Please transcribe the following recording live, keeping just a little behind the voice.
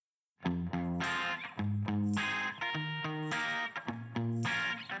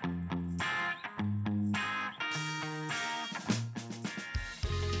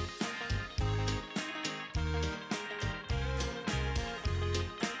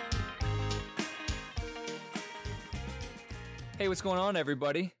Hey, what's going on,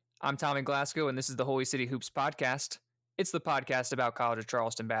 everybody? I'm Tommy Glasgow, and this is the Holy City Hoops podcast. It's the podcast about College of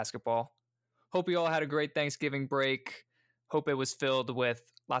Charleston basketball. Hope you all had a great Thanksgiving break. Hope it was filled with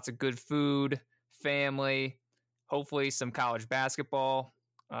lots of good food, family, hopefully some college basketball.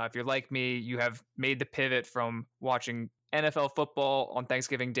 If you're like me, you have made the pivot from watching NFL football on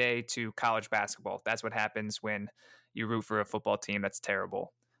Thanksgiving Day to college basketball. That's what happens when you root for a football team that's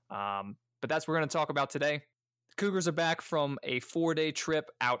terrible. But that's what we're going to talk about today. The Cougars are back from a 4-day trip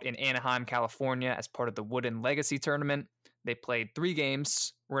out in Anaheim, California as part of the Wooden Legacy Tournament. They played 3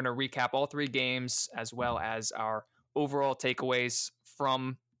 games. We're going to recap all 3 games as well as our overall takeaways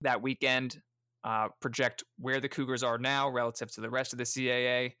from that weekend, project where the Cougars are now relative to the rest of the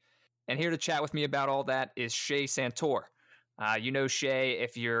CAA. And here to chat with me about all that is Shea Santor. You know Shea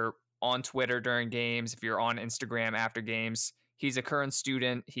if you're on Twitter during games, if you're on Instagram after games. He's a current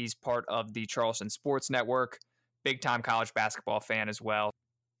student. He's part of the Charleston Sports Network. Big-time college basketball fan as well.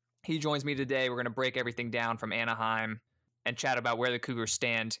 He joins me today. We're going to break everything down from Anaheim and chat about where the Cougars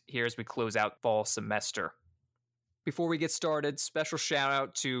stand here as we close out fall semester. Before we get started, special shout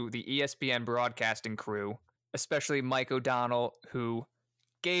out to the ESPN broadcasting crew, especially Mike O'Donnell, who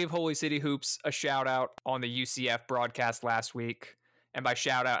gave Holy City Hoops a shout out on the UCF broadcast last week. And by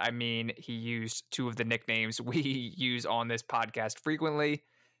shout out, I mean he used 2 of the nicknames we use on this podcast frequently.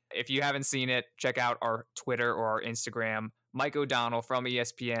 If you haven't seen it, check out our Twitter or our Instagram. Mike O'Donnell from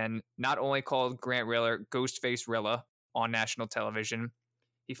ESPN not only called Grant Riller Ghostface Rilla on national television,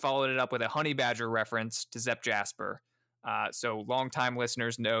 he followed it up with a Honey Badger reference to Zep Jasper. So longtime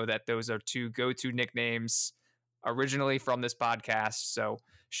listeners know that those are 2 go-to nicknames originally from this podcast. So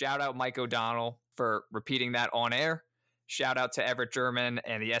shout out Mike O'Donnell for repeating that on air. Shout out to Everett German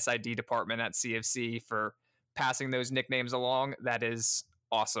and the SID department at CFC for passing those nicknames along. That is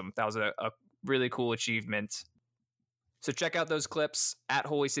awesome. That was a really cool achievement. So check out those clips at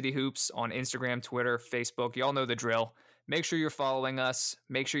Holy City Hoops on Instagram, Twitter, Facebook. You all know the drill. Make sure you're following us.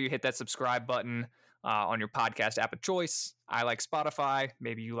 Make sure you hit that subscribe button on your podcast app of choice. I like Spotify.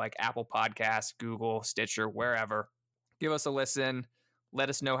 Maybe you like Apple Podcasts, Google, Stitcher, wherever. Give us a listen. Let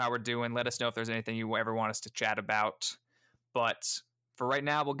us know how we're doing. Let us know if there's anything you ever want us to chat about. But for right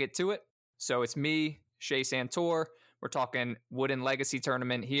now, we'll get to it. So it's me, Shea Santor. We're talking Wooden Legacy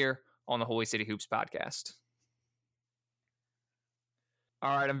Tournament here on the Holy City Hoops podcast.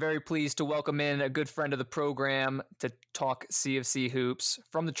 All right, I'm very pleased to welcome in a good friend of the program to talk CFC Hoops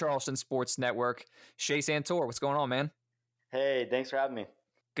from the Charleston Sports Network, Shea Santor. What's going on, man? Hey, thanks for having me.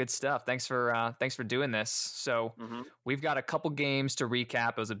 Good stuff. Thanks for doing this. So We've got a couple games to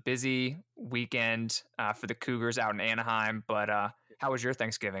recap. It was a busy weekend for the Cougars out in Anaheim, but how was your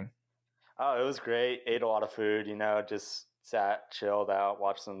Thanksgiving? Oh, it was great. Ate a lot of food, just sat, chilled out,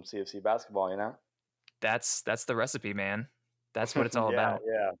 watched some CFC basketball, That's the recipe, man. That's what it's all about.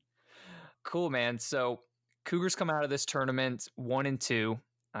 Yeah. Cool, man. So Cougars come out of this tournament 1-2.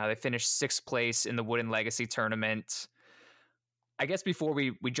 They finished 6th place in the Wooden Legacy Tournament. I guess before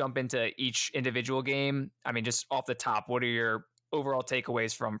we jump into each individual game, I mean, just off the top, what are your overall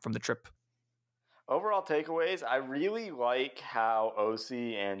takeaways from the trip? Overall takeaways, I really like how OC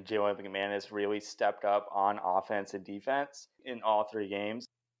and Jalen McManus really stepped up on offense and defense in all 3 games.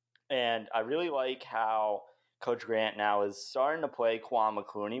 And I really like how Coach Grant now is starting to play Quan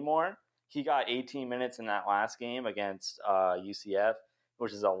McClooney more. He got 18 minutes in that last game against UCF,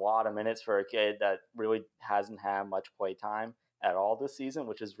 which is a lot of minutes for a kid that really hasn't had much play time at all this season,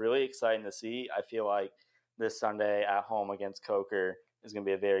 which is really exciting to see. I feel like this Sunday at home against Coker is going to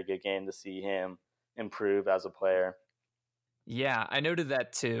be a very good game to see him improve as a player. Yeah, I noted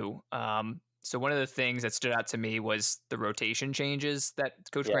that too. So one of the things that stood out to me was the rotation changes that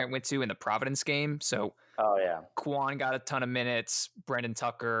Coach Grant went to in the Providence game. So Quan got a ton of minutes, Brendan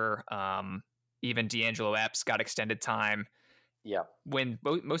Tucker, even D'Angelo Epps got extended time. Yeah. When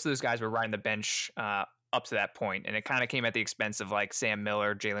most of those guys were riding the bench up to that point, and it kind of came at the expense of like Sam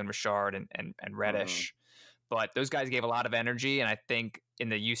Miller, Jalen Richard, and Reddish. But those guys gave a lot of energy, and I think in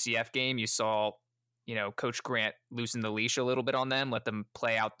the UCF game, you saw, Coach Grant loosen the leash a little bit on them, let them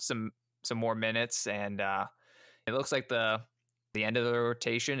play out some more minutes, and it looks like the end of the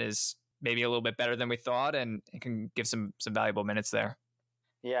rotation is maybe a little bit better than we thought, and it can give some valuable minutes there.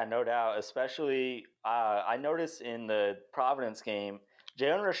 Yeah, no doubt. Especially, I noticed in the Providence game,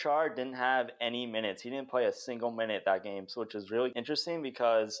 Jalen Richard didn't have any minutes. He didn't play a single minute that game, which is really interesting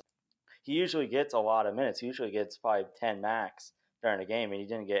because he usually gets a lot of minutes. He usually gets probably 10 max during a game, and he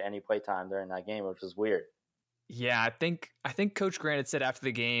didn't get any play time during that game, which is weird. Yeah, I think Coach Grant had said after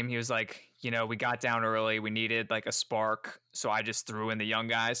the game, he was like, we got down early, we needed like a spark, so I just threw in the young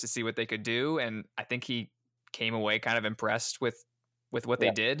guys to see what they could do, and I think he came away kind of impressed with what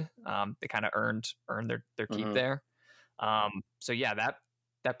they did. They kind of earned their keep there. So yeah,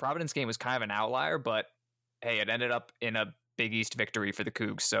 that Providence game was kind of an outlier, but hey, it ended up in a Big East victory for the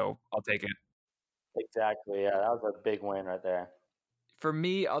Cougs, so I'll take it. Exactly. Yeah, that was a big win right there. For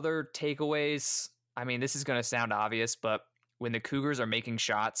me, other takeaways, I mean, this is going to sound obvious, but when the Cougars are making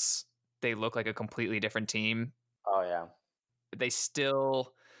shots, they look like a completely different team. Oh, yeah. They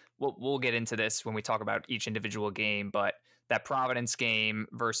still, we'll get into this when we talk about each individual game, but that Providence game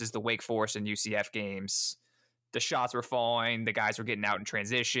versus the Wake Forest and UCF games, the shots were falling, the guys were getting out in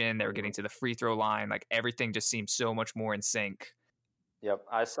transition, they were getting to the free throw line, like everything just seemed so much more in sync. Yep,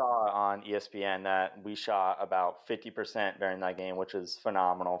 I saw on ESPN that we shot about 50% during that game, which is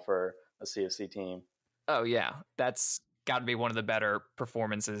phenomenal for a CFC team. Oh yeah, that's got to be one of the better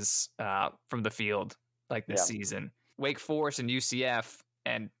performances from the field like this season. Wake Forest and UCF,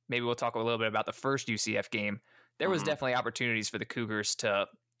 and maybe we'll talk a little bit about the first UCF game. There was definitely opportunities for the Cougars to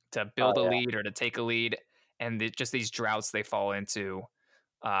build a lead or to take a lead, and just these droughts they fall into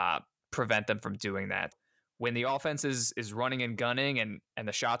prevent them from doing that. When the offense is running and gunning and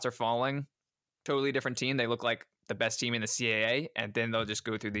the shots are falling, totally different team. They look like the best team in the CAA, and then they'll just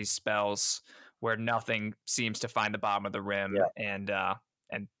go through these spells where nothing seems to find the bottom of the rim, and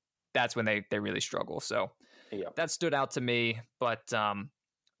that's when they really struggle. So that stood out to me. But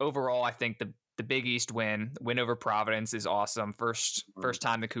overall, I think the Big East win over Providence is awesome. First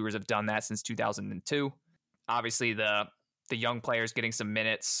time the Cougars have done that since 2002. Obviously, the young players getting some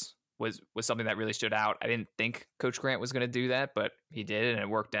minutes was something that really stood out. I didn't think Coach Grant was going to do that, but he did, and it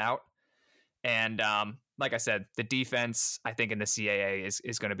worked out. And like I said, the defense, I think in the CAA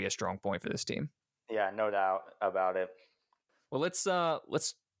is going to be a strong point for this team. Yeah, no doubt about it. Well, let's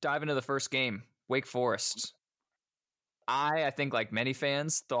dive into the first game, Wake Forest. I think like many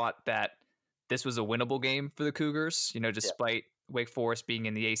fans thought that this was a winnable game for the Cougars, despite Wake Forest being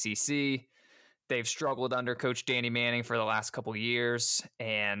in the ACC. They've struggled under Coach Danny Manning for the last couple of years,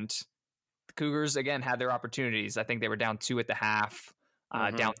 and the Cougars, again, had their opportunities. I think they were down 2 at the half,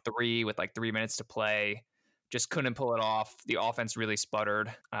 down 3 with like 3 minutes to play. Just couldn't pull it off. The offense really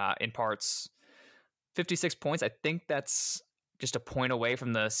sputtered in parts. 56 points. I think that's just a point away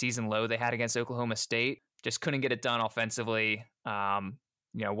from the season low they had against Oklahoma State. Just couldn't get it done offensively.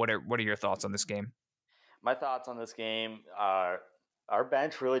 What are your thoughts on this game? My thoughts on this game are our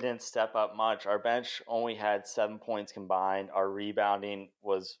bench really didn't step up much. Our bench only had 7 points combined. Our rebounding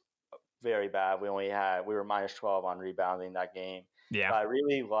was very bad. We were minus 12 on rebounding that game. Yeah. But I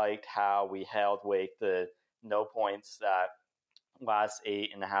really liked how we held Wake to no points that last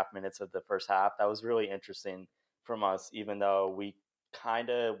 8.5 minutes of the first half. That was really interesting from us, even though we kind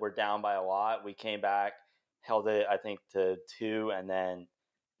of were down by a lot. We came back, held it, I think, to 2, and then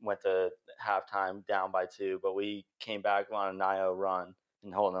went to halftime down by 2. But we came back on a 9-0 run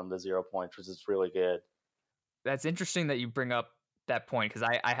and holding them to 0 points, which is really good. That's interesting that you bring up that point, because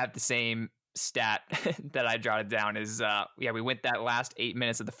I have the same stat that I jotted down is, we went that last 8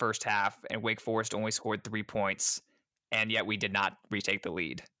 minutes of the first half, and Wake Forest only scored 3 points, and yet we did not retake the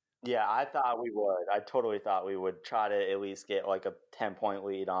lead. Yeah, I thought we would. I totally thought we would try to at least get like a 10-point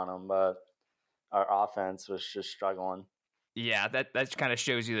lead on them, but our offense was just struggling. Yeah, that kind of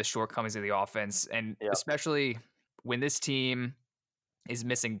shows you the shortcomings of the offense, and especially when this team is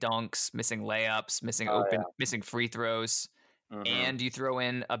missing dunks, missing layups, missing free throws, and you throw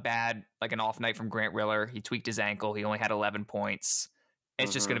in an off night from Grant Riller. He tweaked his ankle. He only had 11 points.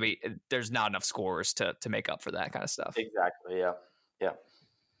 It's just going to be, there's not enough scores to make up for that kind of stuff. Exactly, yeah.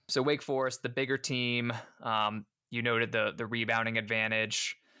 So Wake Forest, the bigger team, you noted the rebounding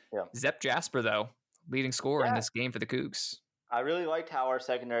advantage. Yeah. Zep Jasper, though, leading scorer in this game for the Cougs. I really liked how our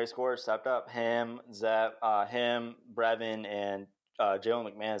secondary scorers stepped up. Him, Brevin, and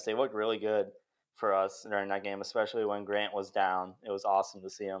Jalen McManus. They looked really good for us during that game, especially when Grant was down. It was awesome to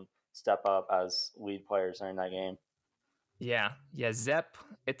see him step up as lead players during that game. Yeah. Zep,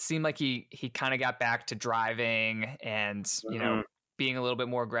 it seemed like he kind of got back to driving and, being a little bit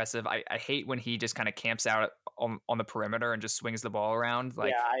more aggressive. I hate when he just kind of camps out on the perimeter and just swings the ball around.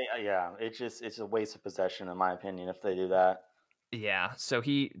 It's a waste of possession, in my opinion, if they do that. Yeah. So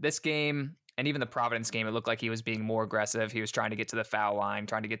this game and even the Providence game, it looked like he was being more aggressive. He was trying to get to the foul line,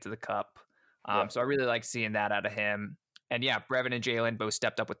 trying to get to the cup. So I really like seeing that out of him. And Brevin and Jalen both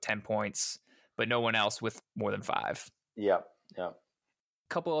stepped up with 10 points, but no one else with more than 5. Yeah.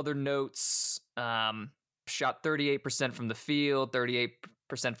 Couple other notes. Shot 38% from the field, 38%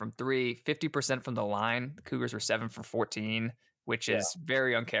 from 3, 50% from the line. The Cougars were 7 for 14, which is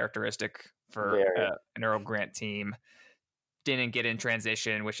very uncharacteristic for an Earl Grant team. Didn't get in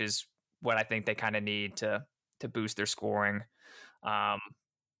transition, which is what I think they kind of need to to boost their scoring.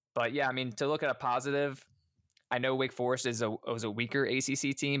 But yeah, I mean, to look at a positive, I know Wake Forest was a weaker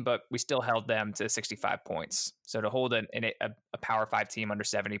ACC team, but we still held them to 65 points. So to hold a Power 5 team under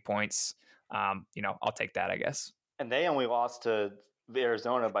 70 points, I'll take that, I guess. And they only lost to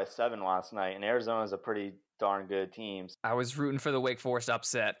Arizona by 7 last night, and Arizona is a pretty darn good team. I was rooting for the Wake Forest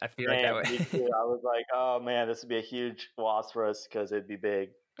upset. I feel like that would... I was like, oh man, this would be a huge loss for us because it'd be big.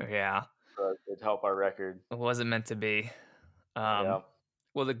 Yeah. It'd help our record. It wasn't meant to be. Well,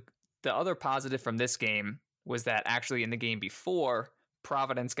 the other positive from this game was that actually in the game before,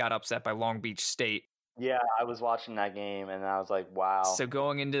 Providence got upset by Long Beach State. Yeah, I was watching that game and I was like, wow. So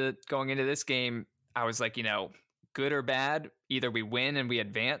going into this game, I was like, good or bad, either we win and we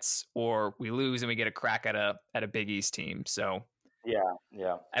advance, or we lose and we get a crack at a Big East team. So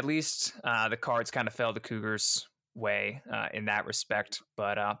yeah. At least the cards kind of fell the Cougars' way in that respect.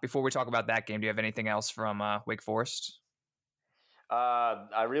 But before we talk about that game, do you have anything else from Wake Forest?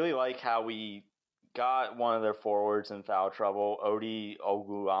 I really like how we got one of their forwards in foul trouble, Odi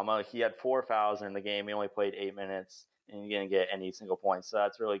Oguama. He had 4 fouls in the game. He only played 8 minutes, and he didn't get any single point. So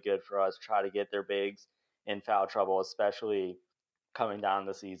that's really good for us. Try to get their bigs in foul trouble, especially coming down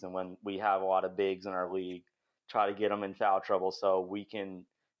the season when we have a lot of bigs in our league. Try to get them in foul trouble so we can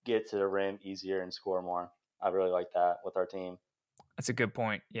get to the rim easier and score more. I really like that with our team. That's a good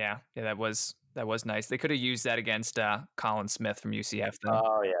point. Yeah, that was nice. They could have used that against Colin Smith from UCF, though.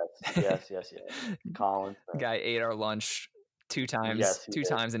 Oh, yes. Colin Smith. Guy ate our lunch 2 times,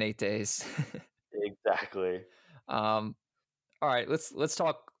 times in 8 days. Exactly. All right, let's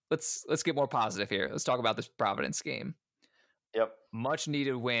talk. Let's get more positive here. Let's talk about this Providence game. Yep. Much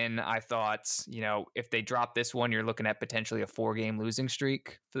needed win. I thought, if they drop this one, you're looking at potentially a 4-game losing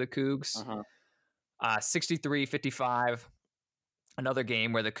streak for the Cougs. 63-55. Another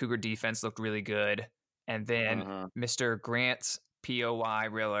game where the Cougar defense looked really good. And then Mr. Grant P.O.Y.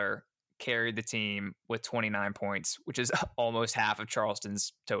 Riller carried the team with 29 points, which is almost half of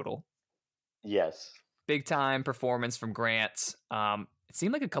Charleston's total. Yes. Big time performance from Grant. It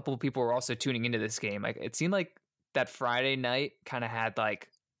seemed like a couple of people were also tuning into this game. Like, it seemed like that Friday night kind of had like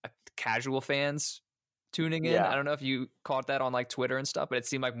casual fans tuning in. I don't know if you caught that on like Twitter and stuff, but it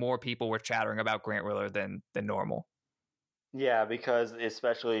seemed like more people were chattering about Grant Riller than normal. Yeah, because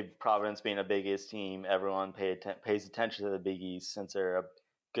especially Providence being a Big East team, everyone pays attention to the Big East since they're a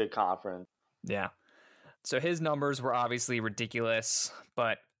good conference. Yeah. So his numbers were obviously ridiculous,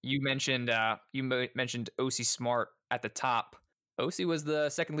 but you mentioned OC Smart at the top. OC was the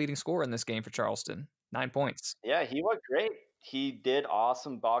second leading scorer in this game for Charleston, 9 points. Yeah, he looked great. He did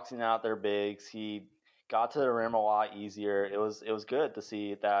awesome boxing out their bigs. He got to the rim a lot easier. It was good to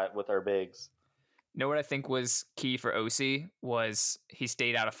see that with our bigs. You know what I think was key for OC was he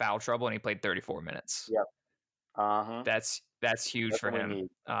stayed out of foul trouble and he played 34 minutes. Yep. That's huge for him.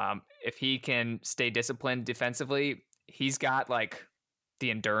 If he can stay disciplined defensively, he's got like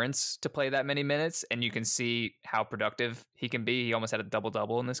the endurance to play that many minutes, and you can see how productive he can be. He almost had a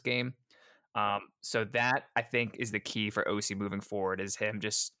double-double in this game. So that, I think, is the key for OC moving forward, is him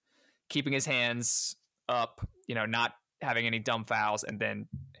just keeping his hands up, not having any dumb fouls, and then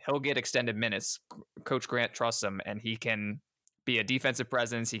he'll get extended minutes. Coach Grant trusts him, and he can be a defensive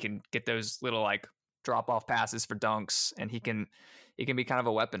presence. He can get those little like drop-off passes for dunks, and he can be kind of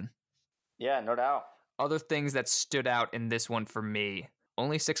a weapon. Yeah, no doubt. Other things that stood out in this one for me,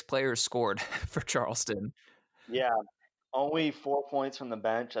 only 6 players scored for Charleston. Yeah, only 4 points from the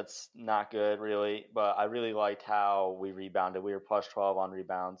bench. That's not good, really. But I really liked how we rebounded. We were plus 12 on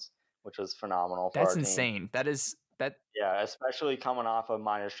rebounds, which was phenomenal for That's our insane. Team. That. Yeah, especially coming off a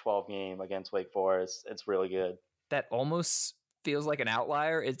minus 12 game against Wake Forest. It's really good. That almost feels like an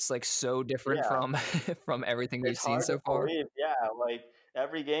outlier. It's like so different from everything we've seen so far. Yeah, like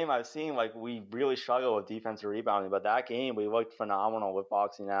every game I've seen, like we really struggle with defensive rebounding, but that game we looked phenomenal with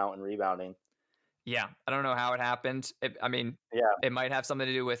boxing out and rebounding. Yeah, I don't know how it happened. It might have something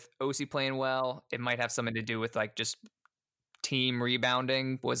to do with OC playing well. It might have something to do with like just team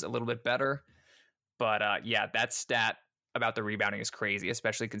rebounding was a little bit better. But that stat about the rebounding is crazy,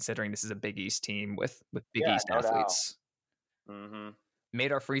 especially considering this is a Big East team with Big East athletes.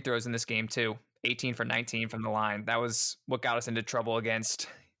 Made our free throws in this game too. 18 for 19 from the line. That was what got us into trouble against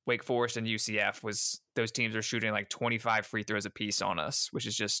Wake Forest and UCF, was those teams are shooting like 25 free throws apiece on us, which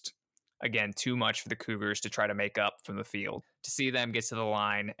is just, again, too much for the Cougars to try to make up from the field. To see them get to the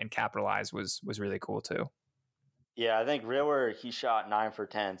line and capitalize was really cool too. Yeah, I think Riller, he shot 9 for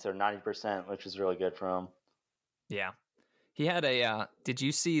 10, so 90%, which is really good for him. Yeah. He had did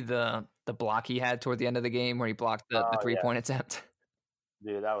you see the block he had toward the end of the game where he blocked the 3-point attempt?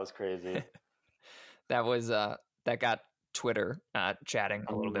 Dude, that was crazy. That was that got Twitter chatting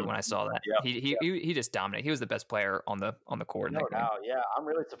a little bit when I saw that. Yep, He just dominated. He was the best player on the court in No that game. doubt. Yeah, I'm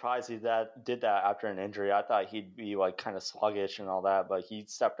really surprised he did that after an injury. I thought he'd be like kind of sluggish and all that, but he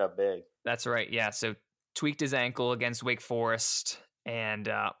stepped up big. That's right. Yeah. So tweaked his ankle against Wake Forest and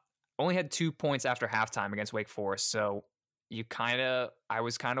only had 2 points after halftime against Wake Forest. So I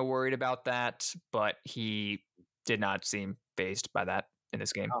was kind of worried about that, but he did not seem phased by that in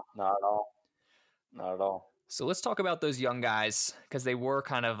this game. No, not at all. Not at all. So let's talk about those young guys because they were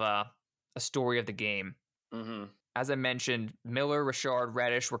kind of a story of the game. Mm-hmm. As I mentioned, Miller, Richard,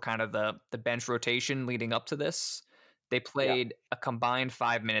 Reddish were kind of the bench rotation leading up to this. They played a combined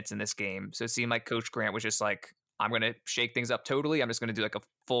 5 minutes in this game. So it seemed like Coach Grant was just like, I'm going to shake things up totally. I'm just going to do like a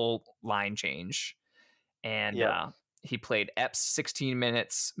full line change. And he played Epps 16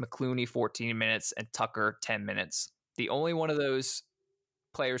 minutes, McClooney 14 minutes, and Tucker 10 minutes. The only one of those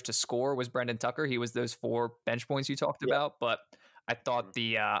players to score was Brendan Tucker. He was those 4 bench points you talked about. But I thought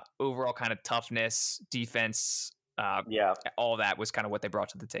the overall kind of toughness, defense, all that was kind of what they brought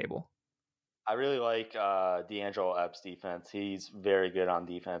to the table. I really like D'Angelo Epps' defense. He's very good on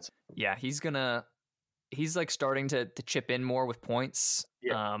defense. Yeah, he's like starting to chip in more with points.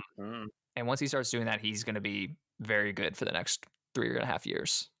 Yeah. And once he starts doing that, he's going to be very good for the next 3.5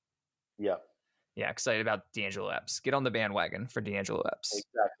 years. Yeah. Yeah, excited about D'Angelo Epps. Get on the bandwagon for D'Angelo Epps.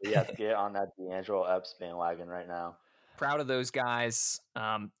 Exactly. Yeah, get on that D'Angelo Epps bandwagon right now. Proud of those guys.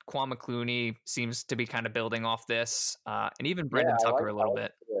 Quan McClooney seems to be kind of building off this, and even Brendan Tucker a little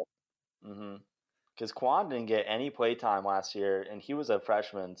bit. Because Quan didn't get any play time last year, and he was a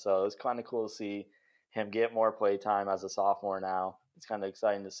freshman, so it's kind of cool to see him get more play time as a sophomore now. It's kind of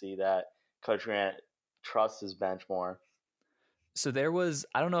exciting to see that Coach Grant trusts his bench more. So there was,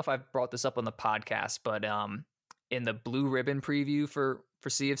 I don't know if I've brought this up on the podcast, but in the blue ribbon preview for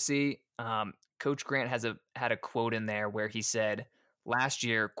CFC, Coach Grant had a quote in there where he said last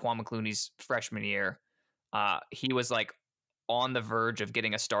year, Quan McClooney's freshman year, he was like on the verge of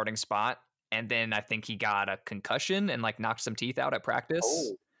getting a starting spot. And then I think he got a concussion and like knocked some teeth out at practice.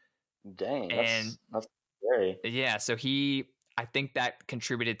 Oh, dang. That's scary. Yeah. So I think that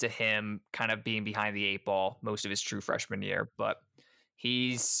contributed to him kind of being behind the 8 ball most of his true freshman year, but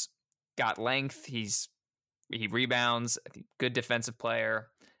he's got length. He rebounds, good defensive player.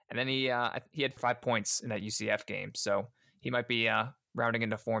 And then he had 5 points in that UCF game. So he might be rounding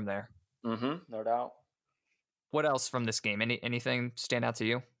into form there. Mm-hmm. No doubt. What else from this game? Anything stand out to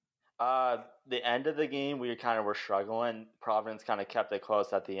you? The end of the game, we were struggling. Providence kind of kept it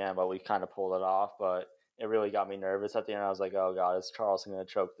close at the end, but we kind of pulled it off. But it really got me nervous at the end. I was like, "Oh God, is Charleston going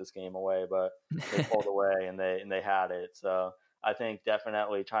to choke this game away?" But they pulled away and they had it. So I think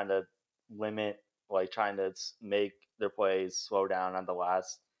definitely trying to limit, like trying to make their plays slow down on the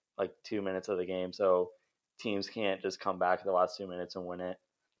last 2 minutes of the game, so teams can't just come back in the last 2 minutes and win it.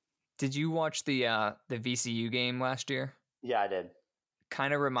 Did you watch the VCU game last year? Yeah, I did.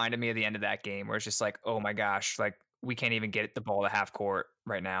 Kind of reminded me of the end of that game where it's just like, oh my gosh, like we can't even get the ball to half court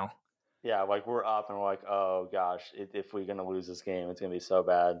right now. Yeah, like we're up and we're like, oh gosh, if we're gonna lose this game, it's gonna be so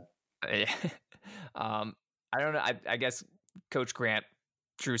bad. I don't know. I guess Coach Grant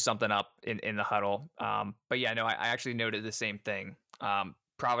drew something up in the huddle. But yeah, no, I actually noted the same thing.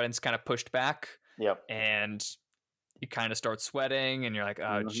 Providence kind of pushed back. Yep. And you kind of start sweating, and you're like,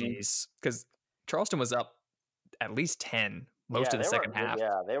 oh geez, because Charleston was up at least 10 most of the second half.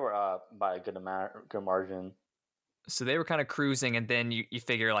 Yeah, they were up by a good margin. So they were kind of cruising, and then you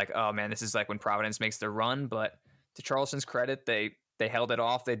figure like, oh man, this is like when Providence makes their run. But to Charleston's credit, they held it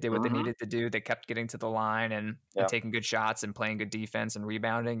off. They did what they needed to do. They kept getting to the line and taking good shots and playing good defense and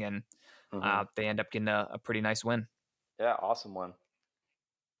rebounding, and they end up getting a pretty nice win. Yeah, awesome win.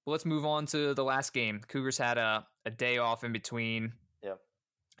 Well, let's move on to the last game. The Cougars had a day off in between. Yep.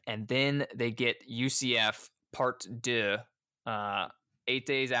 And then they get UCF Part 2, 8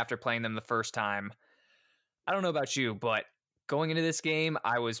 days after playing them the first time. I don't know about you, but going into this game,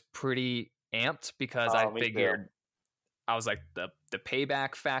 I was pretty amped because I figured, I was like, the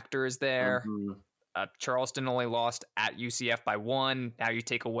payback factor is there. Charleston only lost at UCF by 1. Now you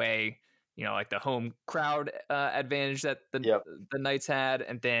take away, like the home crowd advantage that the Knights had.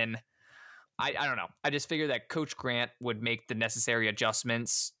 And then I don't know. I just figured that Coach Grant would make the necessary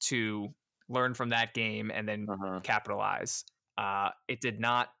adjustments to learn from that game and then capitalize. It did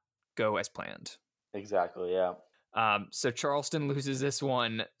not go as planned. Exactly, yeah. So Charleston loses this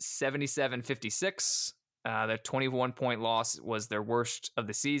one 77-56. Their 21-point loss was their worst of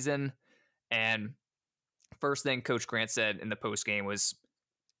the season. And first thing Coach Grant said in the postgame was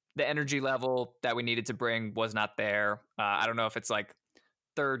the energy level that we needed to bring was not there. I don't know if it's like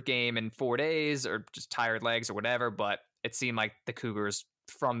third game in 4 days or just tired legs or whatever, but it seemed like the Cougars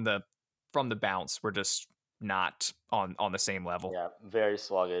from the bounce were just not on the same level. Yeah, very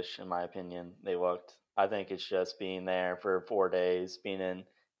sluggish in my opinion. They looked. I think it's just being there for 4 days, being in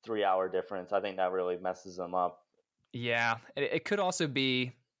 3-hour difference. I think that really messes them up. Yeah, it could also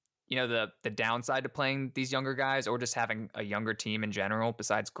be, the downside to playing these younger guys or just having a younger team in general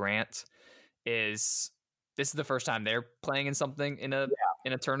besides Grant is this is the first time they're playing in something in a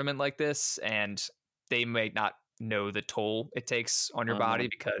tournament like this, and they may not know the toll it takes on your body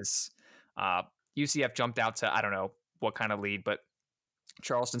because UCF jumped out to, I don't know what kind of lead, but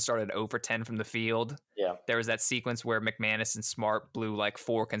Charleston started 0 for 10 from the field. Yeah. There was that sequence where McManus and Smart blew like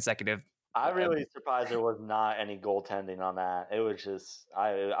 4 consecutive. I'm really surprised there was not any goaltending on that. It was just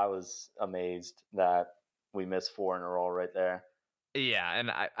I was amazed that we missed 4 in a row right there. Yeah, and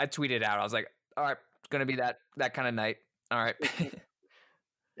I tweeted out, I was like, all right, it's gonna be that kind of night. All right.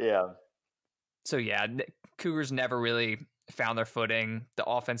 Yeah. So yeah, Cougars never really found their footing. The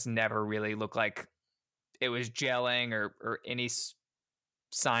offense never really looked like it was gelling or any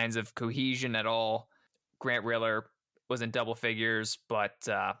signs of cohesion at all. Grant Riller was in double figures, but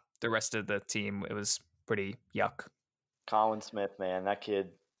the rest of the team, it was pretty yuck. Colin Smith, man, that kid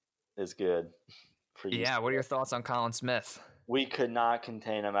is good. Yeah, what are your thoughts on Colin Smith? We could not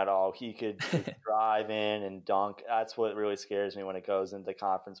contain him at all. He could drive in and dunk. That's what really scares me when it goes into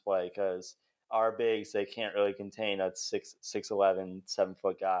conference play, because our bigs, they can't really contain a 6'11",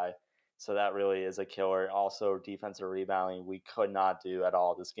 7-foot guy. So that really is a killer. Also, defensive rebounding, we could not do at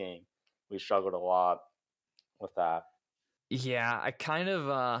all this game. We struggled a lot with that. Yeah, I kind of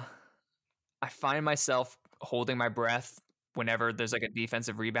I find myself holding my breath whenever there's like a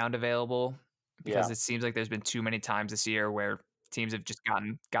defensive rebound available, because it seems like there's been too many times this year where teams have just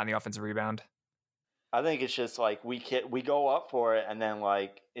gotten the offensive rebound. I think it's just like we go up for it and then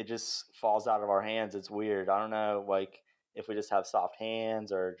like it just falls out of our hands. It's weird. I don't know, like if we just have soft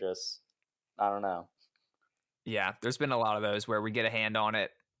hands or just I don't know. Yeah, there's been a lot of those where we get a hand on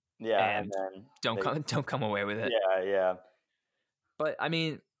it, and then don't come away with it. Yeah. But I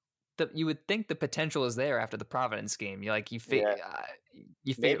mean, you would think the potential is there after the Providence game. You feel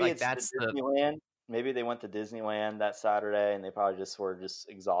like that's Disneyland. Maybe they went to Disneyland that Saturday and they probably just were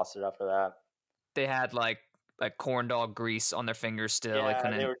exhausted after that. They had like corn dog grease on their fingers still.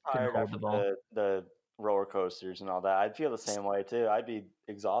 Yeah, they were tired after the roller coasters and all that. I'd feel the same way too. I'd be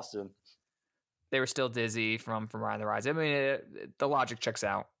exhausted. They were still dizzy from riding the rides. I mean, the logic checks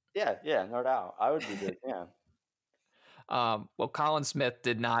out. Yeah, no doubt. I would be good. Yeah. Well, Colin Smith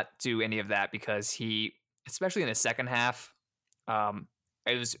did not do any of that because he, especially in the second half,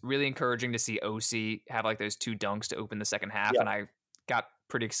 it was really encouraging to see OC have like those 2 dunks to open the second half, and I got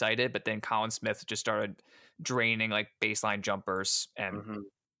pretty excited. But then Colin Smith just started draining like baseline jumpers, and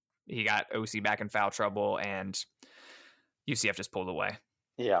he got OC back in foul trouble, and UCF just pulled away.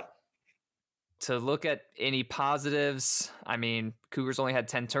 Yeah. To look at any positives, I mean, Cougars only had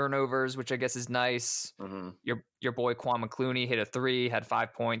 10 turnovers, which I guess is nice. Your boy Quan McClooney hit a 3, had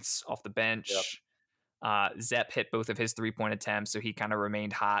 5 points off the bench. Zepp hit both of his 3-point attempts, so he kind of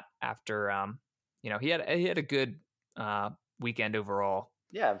remained hot after. He had a good weekend overall.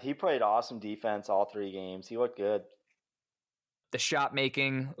 Yeah, he played awesome defense all 3 games. He looked good. The shot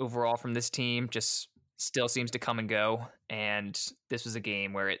making overall from this team just still seems to come and go, and this was a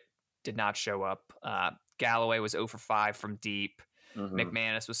game where it did not show up. Galloway was 0 for 5 from deep.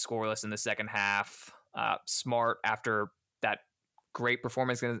 McManus was scoreless in the second half. Smart, after that great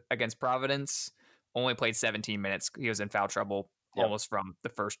performance against Providence, only played 17 minutes. He was in foul trouble almost from the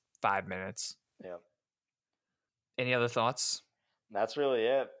first 5 minutes. Yeah. Any other thoughts? That's really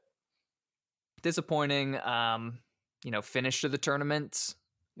it. Disappointing, finish to the tournament.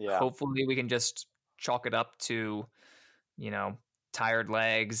 Yeah. Hopefully we can just chalk it up to, tired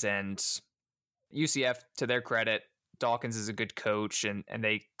legs, and UCF, to their credit, Dawkins is a good coach, and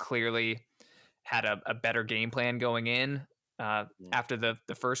they clearly had a better game plan going in after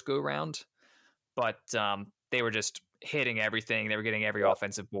the first go round, but they were just hitting everything. They were getting every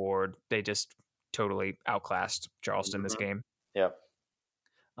offensive board. They just totally outclassed Charleston this game. Yep.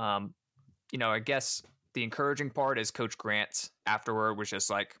 I guess the encouraging part is Coach Grant afterward was just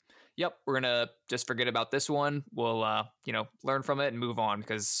like, yep, we're going to just forget about this one. We'll, learn from it and move on,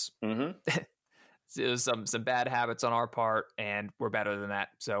 because it was some bad habits on our part, and we're better than that.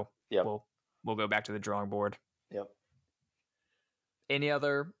 So we'll go back to the drawing board. Yep. Any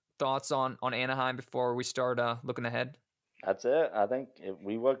other thoughts on Anaheim before we start looking ahead? That's it. I think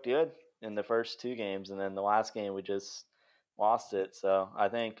we looked good in the first 2 games, and then the last game we just lost it. So I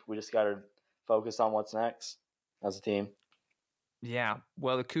think we just got to focus on what's next as a team. Yeah.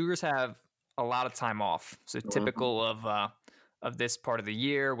 Well, the Cougars have a lot of time off, so typical of this part of the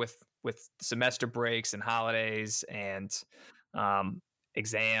year with semester breaks and holidays and um,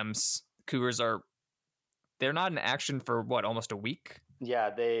 exams. They're not in action for what, almost a week. Yeah,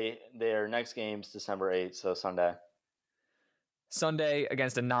 their next game's December 8th, so Sunday. Sunday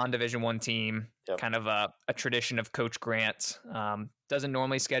against a non-Division I team, Yep. kind of a tradition of Coach Grant. Doesn't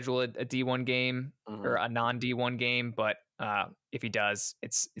normally schedule a D1 game or a non-D1 game, but if he does,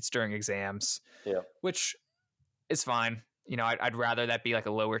 it's during exams, which is fine. You know, I'd rather that be like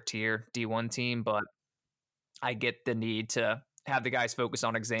a lower tier D1 team, but I get the need to have the guys focus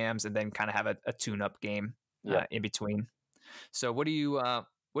on exams and then kind of have a tune-up game in between. So what do you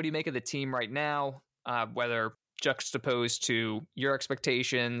make of the team right now, whether juxtaposed to your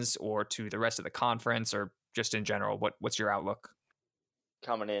expectations or to the rest of the conference or just in general? What's your outlook?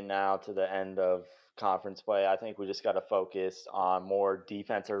 Coming in now to the end of conference play, I think we just got to focus on more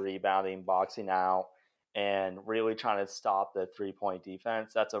defensive rebounding, boxing out, and really trying to stop the 3-point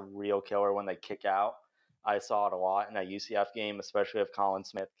defense. That's a real killer when they kick out. I saw it a lot in that UCF game, especially if Colin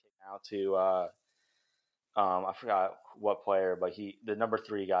Smith kicked out to I forgot what player, but the number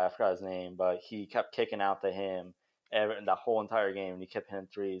 3 guy, I forgot his name, but he kept kicking out to him the whole entire game, and he kept hitting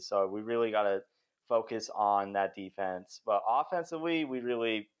threes. So we really got to focus on that defense. But offensively, we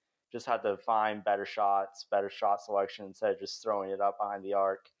really just had to find better shots, better shot selection instead of just throwing it up behind the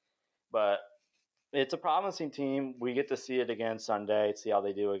arc. But it's a promising team. We get to see it again Sunday, see how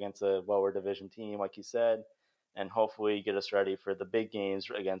they do against a lower division team, like you said, and hopefully get us ready for the big games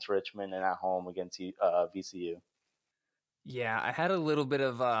against Richmond and at home against VCU. Yeah, I had a little bit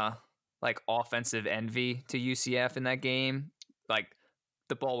of like offensive envy to UCF in that game. Like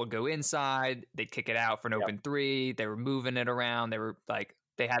the ball would go inside, they'd kick it out for an open 3. They were moving it around.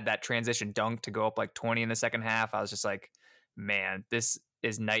 They had that transition dunk to go up like 20 in the second half. I was just like, man, this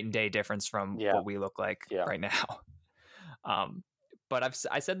is night and day difference from what we look like right now. But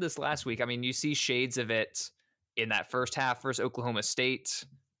I said this last week. I mean, you see shades of it in that first half versus Oklahoma State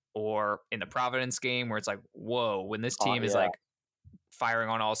or in the Providence game where it's like, whoa, when this team is like firing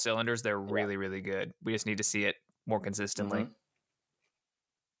on all cylinders, they're really, really good. We just need to see it more consistently.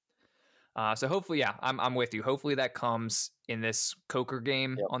 So hopefully, I'm with you. Hopefully that comes in this Coker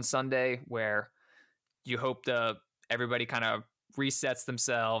game on Sunday where you hope everybody kind of resets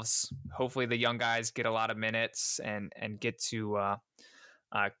themselves. Hopefully the young guys get a lot of minutes and get to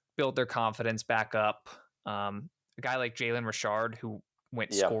build their confidence back up. A guy like Jalen Richard, who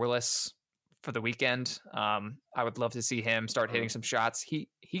went scoreless for the weekend, I would love to see him start hitting some shots. He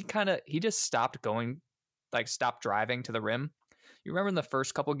just stopped driving to the rim. You remember in the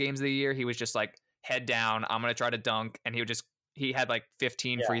first couple games of the year, he was just like head down, I'm gonna try to dunk, and he had like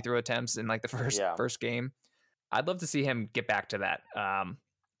 15 free throw attempts in like the first game. I'd love to see him get back to that,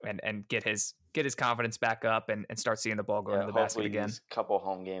 and get his confidence back up and start seeing the ball go into the basket again. These couple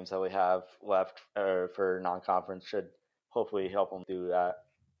home games that we have left for non-conference should hopefully help him do that.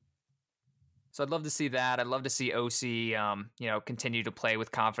 So I'd love to see that. I'd love to see OC, continue to play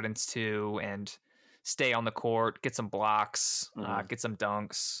with confidence too, and stay on the court, get some blocks, get some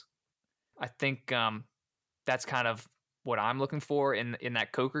dunks. I think that's kind of what I'm looking for in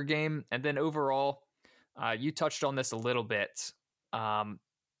that Coker game. And then overall, you touched on this a little bit.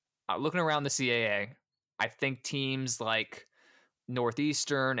 Looking around the CAA, I think teams like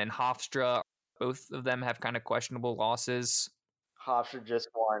Northeastern and Hofstra, both of them have kind of questionable losses. Hofstra just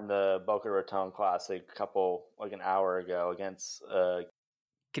won the Boca Raton Classic an hour ago against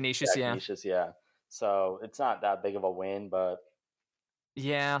Canisius, Canisius, So it's not that big of a win, but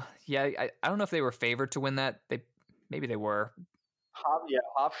I don't know if they were favored to win that. Maybe they were.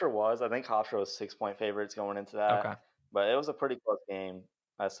 Hofstra was. I think Hofstra was 6-point favorites going into that. Okay, but it was a pretty close game.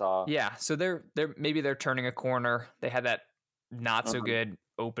 I saw. Yeah, so they're turning a corner. They had that not so good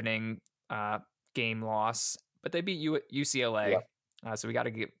opening game loss, but they beat UCLA. So we got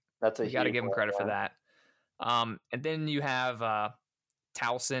to give them credit for that. And then you have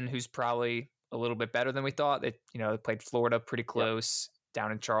Towson, who's probably a little bit better than we thought. They played Florida pretty close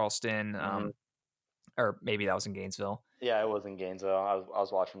down in Charleston, or maybe that was in Gainesville. Yeah, it was in Gainesville. I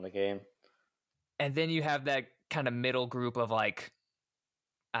was watching the game. And then you have that kind of middle group of like,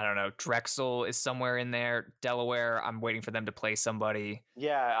 I don't know, Drexel is somewhere in there. Delaware, I'm waiting for them to play somebody.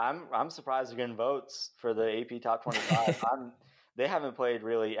 Yeah, I'm surprised they're getting votes for the AP Top 25. They haven't played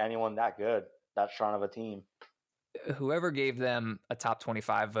really anyone that good, that strong of a team. Whoever gave them a top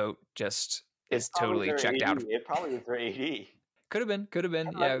 25 vote just is totally checked out. It probably is their AD. Could have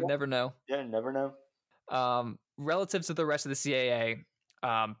been. Yeah, never know. Yeah, never know. Relative to the rest of the CAA,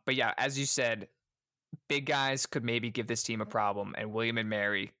 but yeah, as you said, big guys could maybe give this team a problem, and William and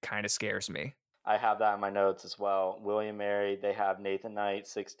Mary kind of scares me. I have that in my notes as well. William Mary, they have Nathan Knight,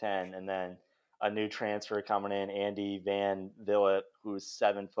 6'10", and then a new transfer coming in, Andy Van Villip, who's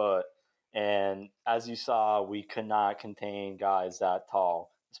 7 foot. And as you saw, we could not contain guys that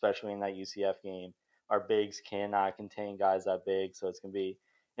tall, especially in that UCF game. Our bigs cannot contain guys that big, so it's going to be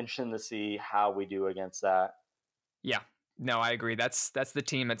interesting to see how we do against that. Yeah, no, I agree. That's the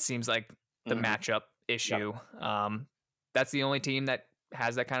team that seems like the matchup issue. Yep. That's the only team that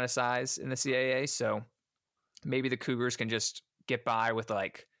has that kind of size in the CAA, so maybe the Cougars can just get by with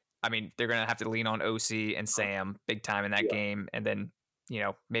they're going to have to lean on OC and Sam big time in that game, and then,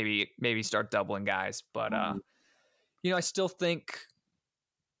 maybe start doubling guys. But, I still think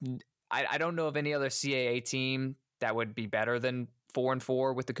I don't know of any other CAA team that would be better than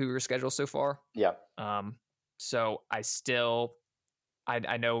 4-4 with the Cougars schedule so far. Yeah. So I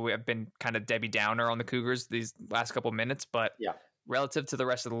know we have been kind of Debbie Downer on the Cougars these last couple of minutes, but relative to the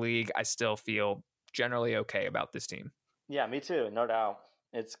rest of the league, I still feel generally okay about this team. Yeah, me too, no doubt.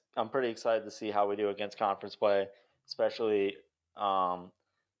 I'm pretty excited to see how we do against conference play, especially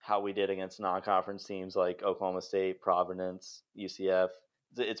how we did against non-conference teams like Oklahoma State, Providence, UCF.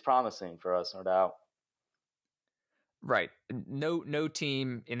 It's promising for us, no doubt. Right. No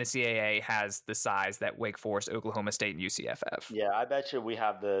team in the CAA has the size that Wake Forest, Oklahoma State, and UCF have. Yeah, I bet you we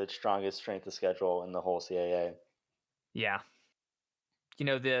have the strongest strength of schedule in the whole CAA. Yeah.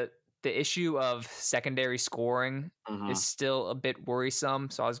 The issue of secondary scoring is still a bit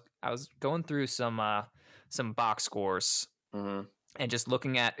worrisome. So I was going through some box scores and just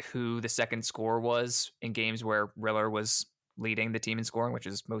looking at who the second scorer was in games where Riller was leading the team in scoring, which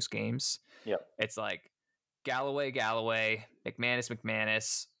is most games. Yeah. It's like Galloway,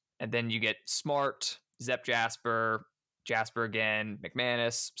 McManus, and then you get Smart, Zep Jasper again,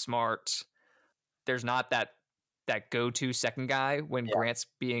 McManus, Smart. There's not that go-to second guy when Grant's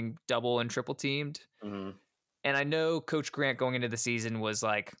being double and triple teamed. And I know Coach Grant going into the season was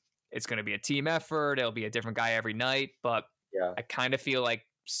like, it's going to be a team effort. It'll be a different guy every night. But I kind of feel like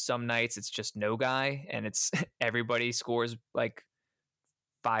some nights it's just no guy and it's everybody scores like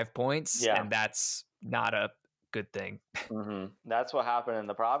 5 points. And that's not a good thing. That's what happened in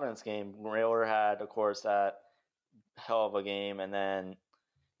the Providence game. Railer had, of course, that hell of a game, and then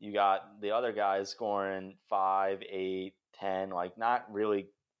you got the other guys scoring 5, 8, 10, like not really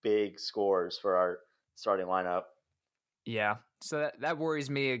big scores for our starting lineup. Yeah, so that worries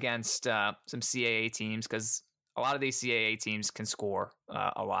me against some CAA teams, because a lot of these CAA teams can score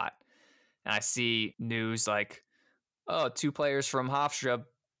a lot. And I see news like, 2 players from Hofstra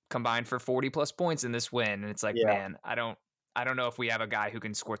combined for 40 plus points in this win. And it's like, man, I don't know if we have a guy who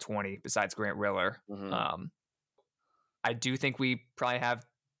can score 20 besides Grant Riller. I do think we probably have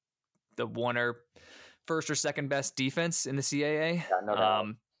the first or second best defense in the CAA. Yeah, no doubt.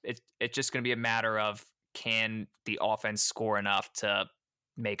 It's just going to be a matter of, can the offense score enough to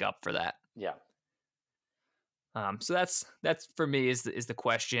make up for that? Yeah. So that's for me is the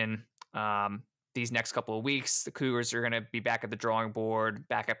question. These next couple of weeks, the Cougars are going to be back at the drawing board,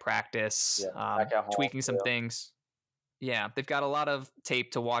 back at practice, back at home, tweaking some things. Yeah, they've got a lot of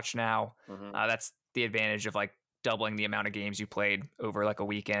tape to watch now. That's the advantage of like doubling the amount of games you played over like a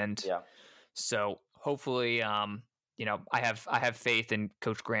weekend. Yeah. So hopefully, I have faith in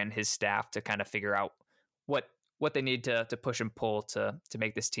Coach Grant and his staff to kind of figure out what they need to push and pull to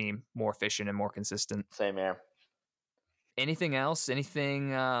make this team more efficient and more consistent. Same here. Anything else?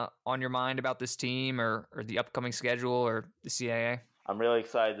 Anything on your mind about this team or the upcoming schedule or the CAA? I'm really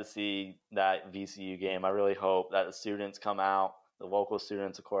excited to see that VCU game. I really hope that the students come out, the local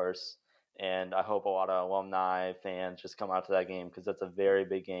students, of course, and I hope a lot of alumni fans just come out to that game, because that's a very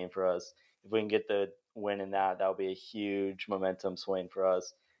big game for us. If we can get the win in that would be a huge momentum swing for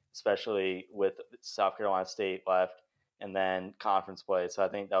us, especially with South Carolina State left and then conference play. So I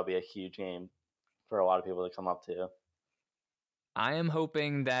think that'll be a huge game for a lot of people to come up to. I am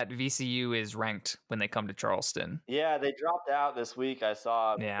hoping that VCU is ranked when they come to Charleston. Yeah, they dropped out this week. I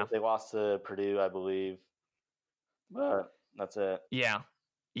saw they lost to Purdue, I believe. But that's it. Yeah,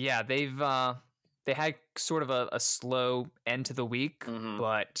 they had sort of a slow end to the week,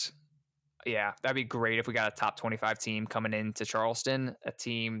 but yeah, that'd be great if we got a top 25 team coming into Charleston, a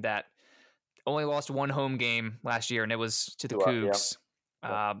team that only lost one home game last year, and it was to the Cougs.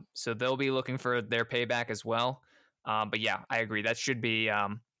 Yeah. So they'll be looking for their payback as well. But yeah, I agree. That should be.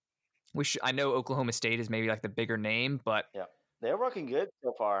 I know Oklahoma State is maybe like the bigger name, but they're working good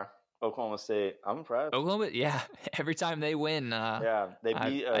so far. Oklahoma State, I'm impressed. Oklahoma, every time they win, they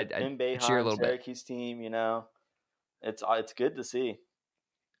beat Tim Boeheim, Syracuse team. It's good to see.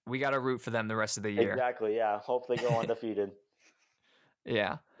 We got to root for them the rest of the year. Exactly. Yeah. Hope they go undefeated.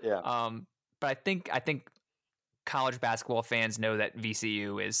 Yeah. Yeah. But I think college basketball fans know that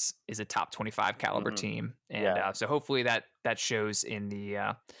VCU is a top 25 caliber team, and so hopefully that shows in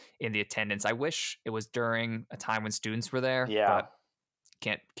the attendance. I wish it was during a time when students were there, but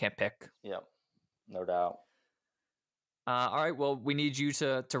can't pick. Yep, no doubt. All right, well, we need you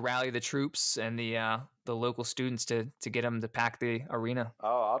to rally the troops and the local students to get them to pack the arena.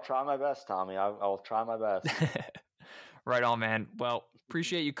 Oh, I'll try my best, Tommy. I'll try my best. Right on, man. Well,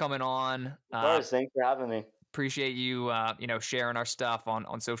 appreciate you coming on. Of course, thanks for having me. Appreciate you, sharing our stuff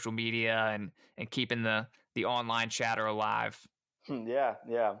on social media and keeping the online chatter alive. Yeah.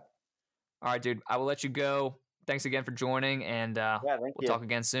 All right, dude. I will let you go. Thanks again for joining, and we'll talk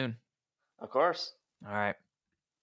again soon. Of course. All right.